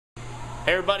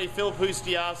Hey everybody, Philip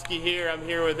Ustiowski here. I'm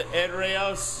here with Ed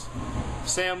Reyes,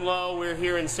 Sam Lowe. We're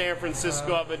here in San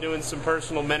Francisco. I've been doing some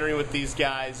personal mentoring with these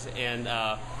guys, and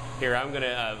here I'm going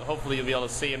to, hopefully you'll be able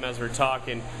to see them as we're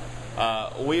talking.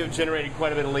 We have generated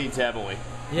quite a bit of leads, haven't we?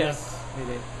 Yes, we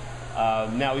did.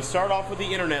 Now we start off with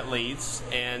the internet leads,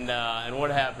 and what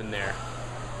happened there?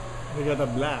 We got a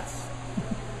blast.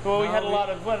 Well, we had a lot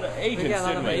of agents, we got a lot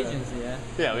didn't of we? agents, yeah.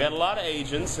 Yeah, we had a lot of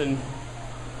agents, and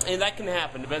that can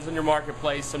happen. Depends on your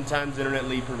marketplace. Sometimes internet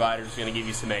lead providers are going to give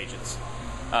you some agents.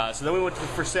 So then we went to the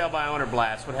for sale by owner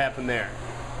blast. What happened there?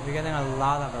 We're getting a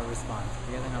lot of response.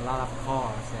 We're getting a lot of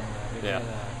calls, and we get a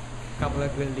couple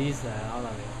of good leads out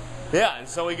of it. Yeah, and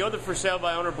so we go to the for sale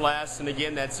by owner blast, and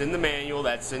again, that's in the manual.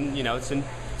 That's in, it's in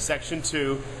section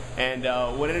 2. And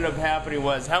what ended up happening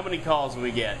was, how many calls did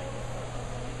we get?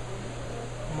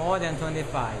 More than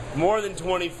 25. More than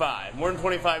 25. More than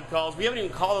 25 calls. We haven't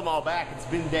even called them all back. It's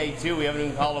been day 2. We haven't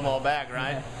even called them all back,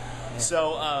 right? Yeah.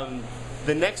 So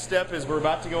the next step is we're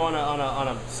about to go on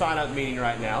a sign-up meeting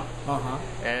right now.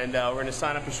 And we're going to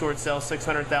sign up a short sale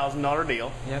 $600,000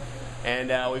 deal. Yep.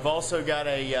 And we've also got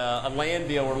a land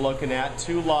deal we're looking at.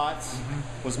 2 lots.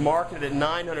 Was marketed at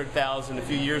 $900,000 a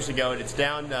few years ago, and it's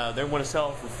down. They want to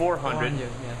sell it for $400,000. Yeah.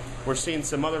 We're seeing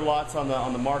some other lots on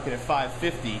the market at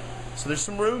 $550,000. So there's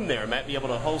some room there. Might be able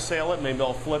to wholesale it, maybe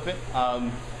I'll flip it. And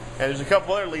there's a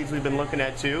couple other leads we've been looking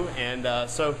at too. And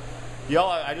so y'all,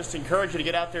 I just encourage you to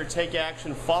get out there, take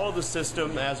action, follow the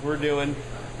system as we're doing.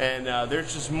 And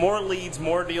there's just more leads,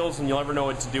 more deals than you'll ever know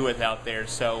what to do with out there.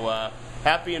 So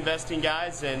happy investing,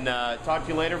 guys, and talk to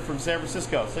you later from San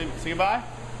Francisco. Say goodbye.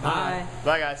 Bye.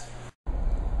 Bye, guys.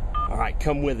 All right,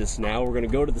 come with us now. We're going to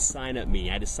go to the sign-up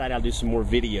meeting. I decided I'll do some more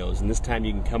videos, and this time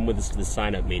you can come with us to the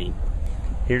sign-up meeting.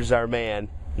 Here's our man.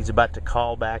 He's about to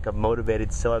call back a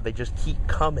motivated seller. They just keep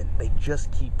coming. They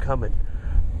just keep coming.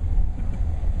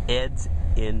 Ed's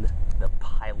in the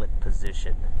pilot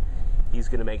position. He's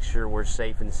going to make sure we're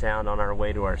safe and sound on our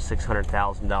way to our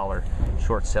 $600,000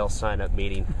 short sale sign-up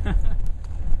meeting.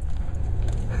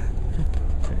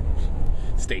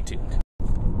 Stay tuned.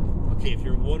 Okay, if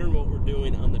you're wondering what we're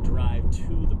doing on the drive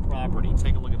to the property,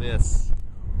 take a look at this.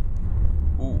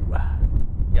 Ooh,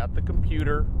 got the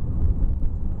computer.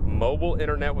 Mobile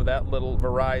internet with that little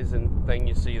Verizon thing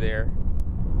you see there.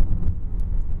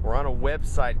 We're on a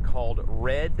website called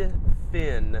redfin.com.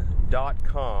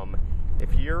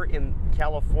 If you're in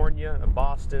California,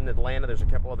 Boston, Atlanta, there's a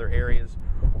couple other areas.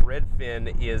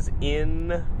 Redfin is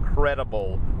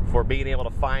incredible for being able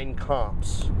to find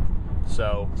comps.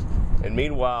 So, and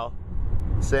meanwhile,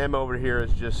 Sam over here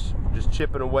is just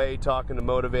chipping away, talking to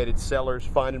motivated sellers,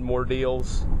 finding more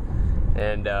deals.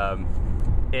 And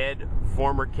Ed,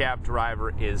 former cab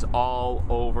driver, is all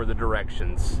over the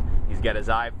directions. He's got his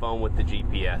iPhone with the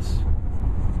GPS.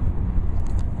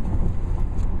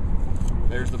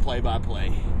 There's the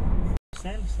play-by-play.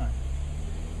 Samsung.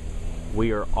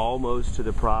 We are almost to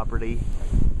the property.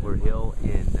 We're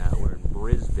in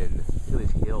Brisbane. Look at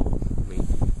these hills. I mean,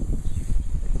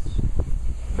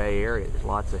 it's Bay Area. There's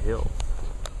lots of hills.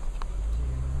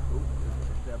 Ooh,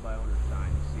 there's that by owner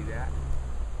sign. You see that?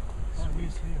 Oh,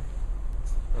 he's here.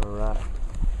 All right.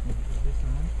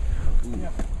 Ooh.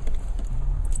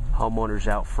 Homeowners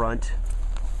out front.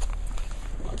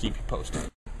 I'll keep you posted.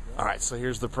 All right, so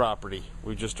here's the property.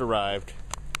 We just arrived.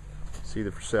 See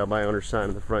the for sale by owner sign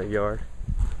in the front yard.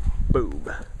 Boom.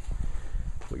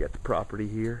 We got the property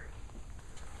here.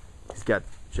 He's got a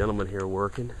gentleman here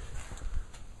working.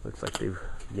 Looks like they've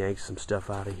yanked some stuff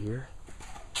out of here.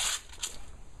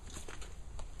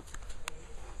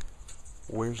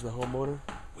 Where's the homeowner?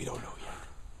 We don't know yet.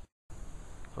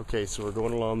 Okay, so we're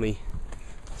going along the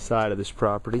side of this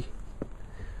property.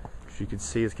 As you can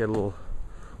see, it's got a little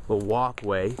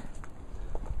walkway.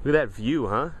 Look at that view,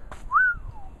 huh?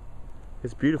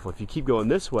 It's beautiful. If you keep going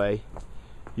this way,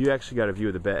 you actually got a view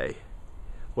of the bay.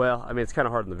 Well, I mean, it's kind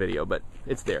of hard in the video, but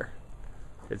it's there.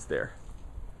 It's there.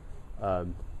 A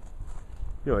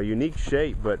unique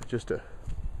shape, but just a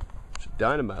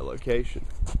dynamite location.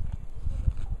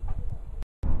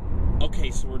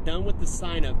 Okay, so we're done with the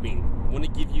sign-up meeting. I want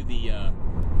to give you the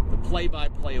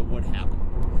play-by-play of what happened.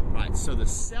 Right, so the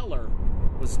seller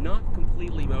was not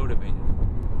completely motivated.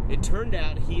 It turned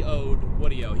out he owed, what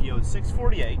did he owe? He owed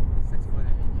 $648.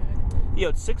 He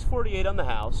owed $648 on the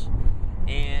house,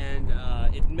 and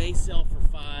it may sell for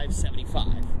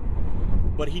 $575.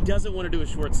 But he doesn't want to do a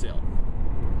short sale.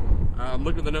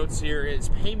 Look at the notes here. His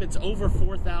payment's over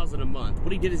 $4,000 a month.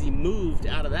 What he did is he moved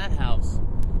out of that house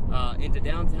into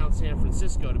downtown San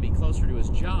Francisco to be closer to his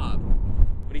job.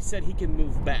 But he said he can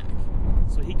move back.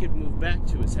 So he could move back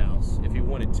to his house if he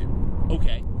wanted to.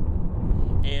 Okay.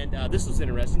 And this was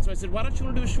interesting. So I said, why don't you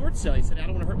want to do a short sale? He said, I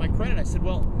don't want to hurt my credit. I said,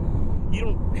 well, you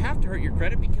don't have to hurt your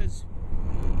credit because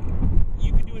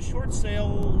you can do a short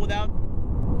sale without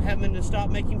having to stop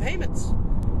making payments.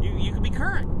 You can be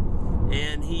current.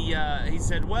 And he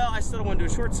said, well, I still don't want to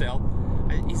do a short sale.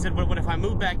 He said, but what if I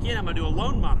move back in, I'm going to do a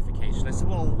loan modification. I said,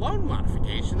 well, a loan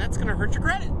modification, that's going to hurt your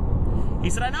credit. He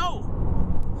said, I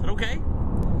know. I said, okay.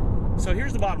 So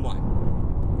here's the bottom line.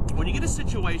 When you get a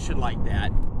situation like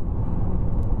that,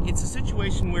 it's a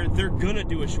situation where they're going to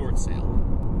do a short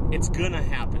sale. It's going to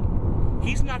happen.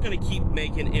 He's not going to keep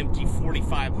making empty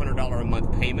 $4,500 a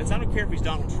month payments. I don't care if he's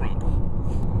Donald Trump.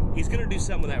 He's going to do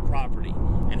something with that property.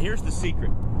 And here's the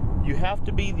secret. You have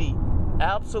to be the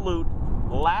absolute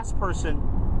last person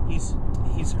he's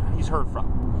heard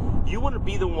from. You want to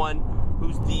be the one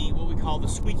who's the, what we call the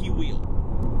squeaky wheel.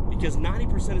 Because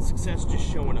 90% of success is just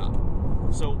showing up.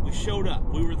 So we showed up.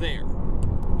 We were there.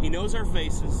 He knows our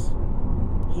faces.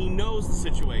 He knows the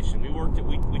situation.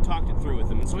 We talked it through with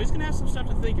him. And so he's going to have some stuff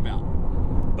to think about.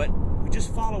 But we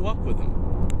just follow up with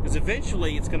him. Because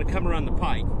eventually it's going to come around the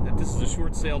pike that this is a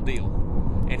short sale deal.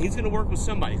 And he's going to work with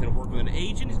somebody. He's going to work with an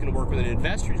agent. He's going to work with an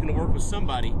investor. He's going to work with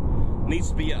somebody. It needs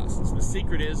to be us. So the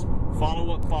secret is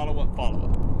follow up, follow up, follow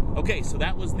up. Okay, so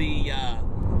that was the,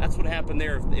 that's what happened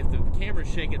there. If the camera's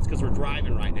shaking, it's because we're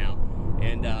driving right now.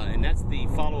 And that's the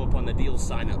follow-up on the deal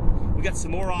sign-up. We got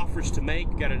some more offers to make.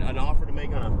 We got an offer to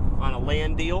make on a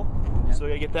land deal. Yep. So we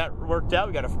got to get that worked out.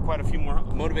 We got quite a few more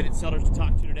motivated sellers to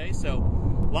talk to today. So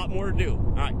a lot more to do.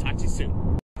 All right, talk to you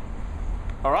soon.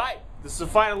 All right, this is the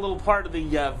final little part of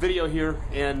the video here,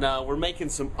 and we're making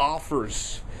some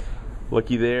offers.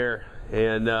 Looky there.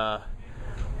 And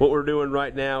what we're doing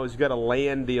right now is we've got a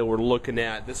land deal we're looking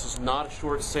at. This is not a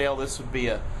short sale. This would be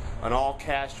an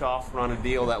all-cash offer on a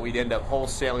deal that we'd end up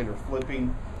wholesaling or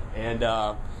flipping. And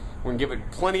we're going to give it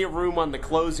plenty of room on the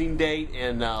closing date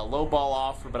and low ball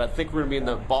offer, but I think we're going to be in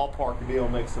the ballpark to be able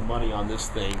to make some money on this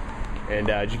thing. And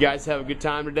did you guys have a good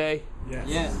time today? Yes.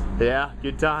 Yes. Yeah,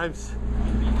 good times?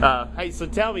 Hey, so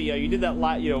tell me, you did that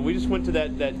we just went to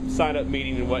that sign-up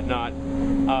meeting and whatnot.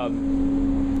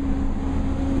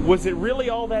 Was it really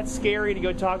all that scary to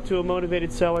go talk to a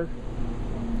motivated seller?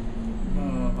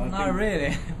 Not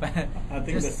really, but I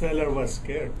think the seller was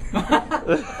scared.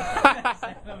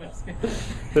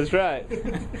 That's right.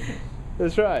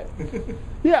 That's right.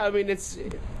 Yeah, I mean it's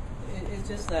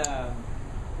just Go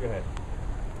ahead.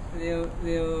 they'll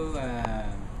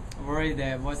worry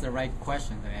that what's the right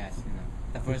question to ask,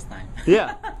 the first time.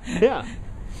 Yeah. Yeah.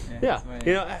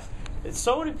 Yeah.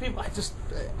 So many people. I just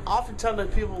often tell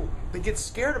that people they get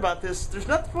scared about this. There's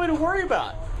nothing really to worry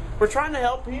about. We're trying to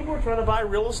help people. We're trying to buy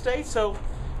real estate. So,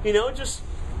 just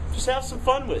have some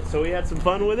fun with it. So we had some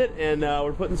fun with it, and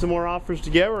we're putting some more offers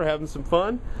together. We're having some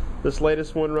fun. This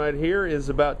latest one right here is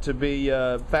about to be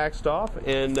faxed off,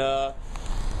 and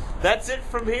that's it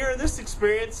from here in this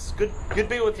experience. Good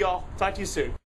being with y'all. Talk to you soon.